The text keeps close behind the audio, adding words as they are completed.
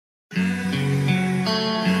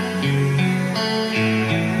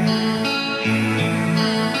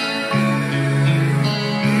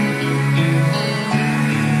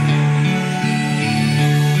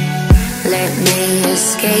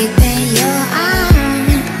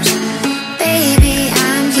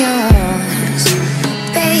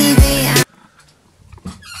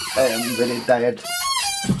dead.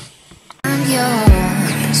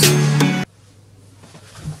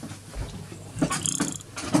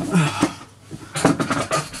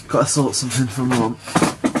 Gotta sort something from Mum.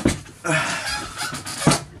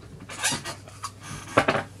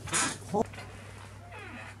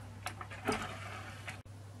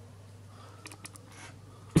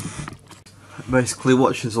 Basically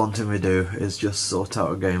what she's wanting me to do is just sort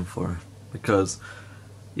out a game for her, because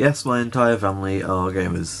yes, my entire family are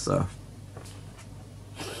gamers, so,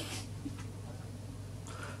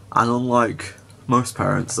 and unlike most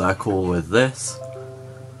parents, they're cool with this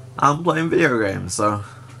and playing video games, so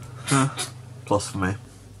plus for me.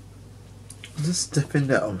 Just dipping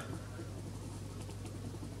down.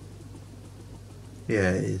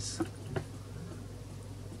 Yeah, it is.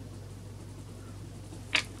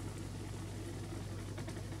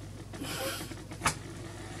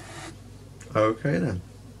 Okay then.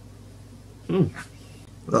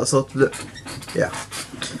 That sorted it. Yeah.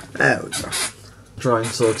 There we go. Try and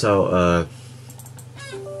sort out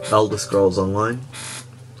Elder Scrolls Online.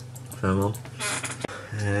 Come on.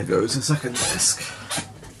 There goes the second disc.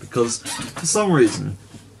 Because for some reason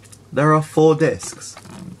there are 4 discs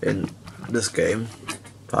in this game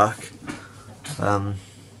pack.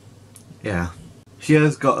 Yeah. She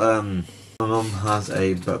has got my mum has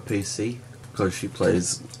a PC because she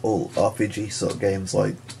plays all RPG sort of games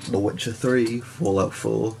like The Witcher 3, Fallout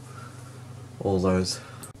 4, all those.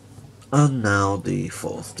 And now the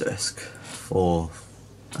 4th disc for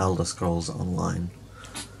Elder Scrolls Online.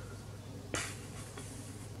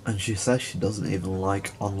 And she says she doesn't even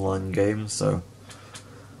like online games, so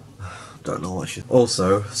don't know what she...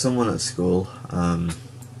 Also, someone at school, a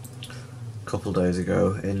couple days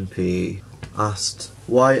ago in PE, asked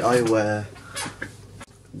why I wear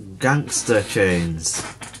gangster chains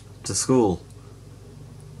to school.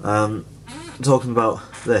 Talking about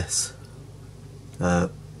this. I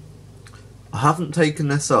haven't taken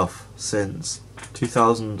this off since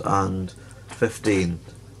 2015,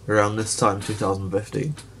 around this time,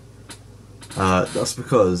 2015. That's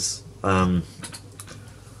because my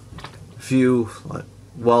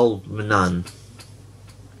nan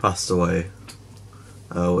passed away,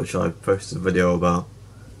 which I posted a video about.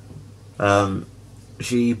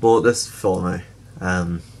 She bought this for me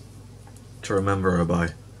to remember her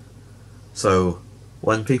by. So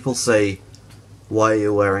when people say, "Why are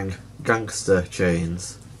you wearing gangster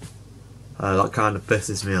chains?" that kind of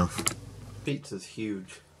pisses me off. Pizza's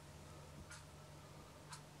huge.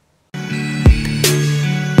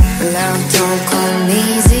 Love don't come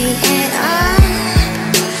easy at all.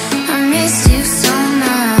 I miss you so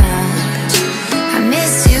much. I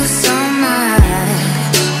miss you so much.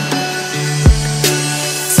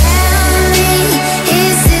 Tell me,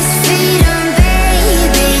 is this freedom,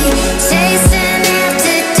 baby? Chasing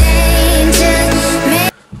after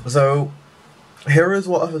danger. So, here is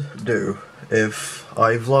what I would do if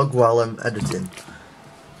I vlog while I'm editing.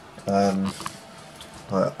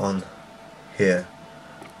 On here.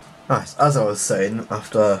 Nice. As I was saying,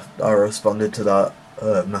 after I responded to that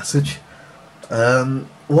message,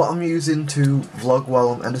 what I'm using to vlog while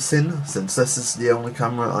I'm editing, since this is the only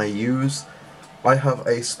camera I use, I have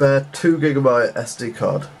a spare 2GB SD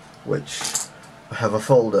card, which I have a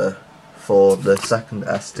folder for the second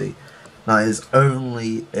SD. That is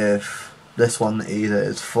only if this one either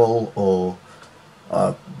is full or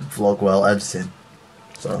vlog while editing.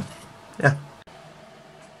 So, yeah.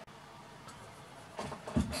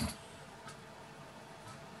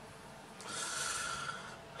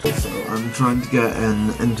 So I'm trying to get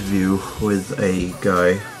an interview with a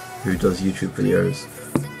guy who does YouTube videos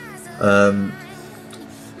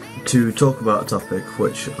to talk about a topic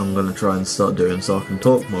which I'm going to try and start doing so I can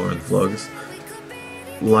talk more in vlogs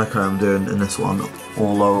like I am doing in this one,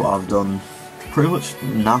 although I've done pretty much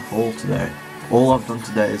naff all today. All I've done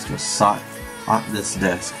today is just sat at this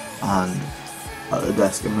desk and at the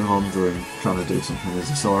desk in my mum's room trying to do something, as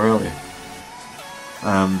you saw earlier.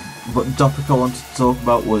 But the topic I wanted to talk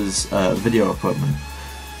about was video equipment,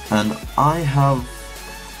 and I have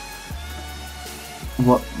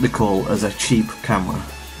what they call as a cheap camera.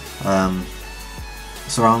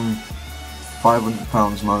 It's around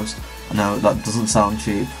 £500 most. I know that doesn't sound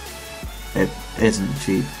cheap, it isn't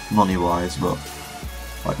cheap money wise, but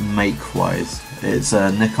like make wise. It's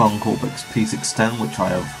a Nikon Coolpix P610, which I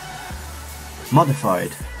have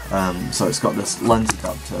modified, so it's got this lens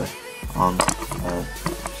adapter on,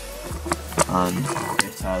 and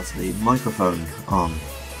it has the microphone on,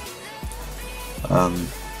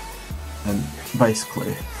 and basically,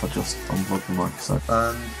 if I just unplug the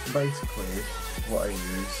microphone, basically what I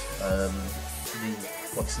use,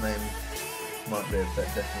 what's the name, might be a bit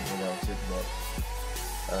different without it, but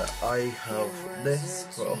I have this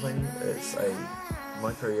little thing. It's a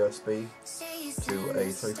micro USB to a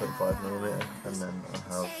 3.5mm, and then I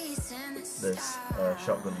have this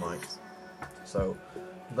shotgun mic. So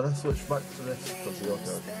I'm gonna switch back to this because the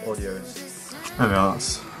audio is. There we are.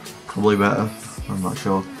 That's probably better. I'm not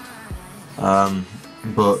sure.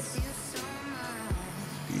 But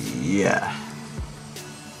yeah,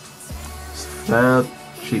 it's a fair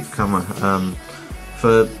cheap camera.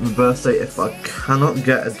 For my birthday, if I cannot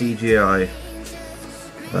get a DJI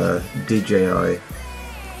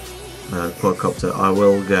quadcopter, I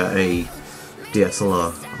will get a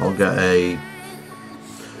DSLR. I'll get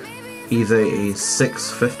either a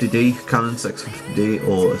 650D, Canon 650D,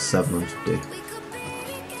 or a 700D.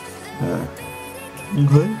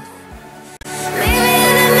 Okay.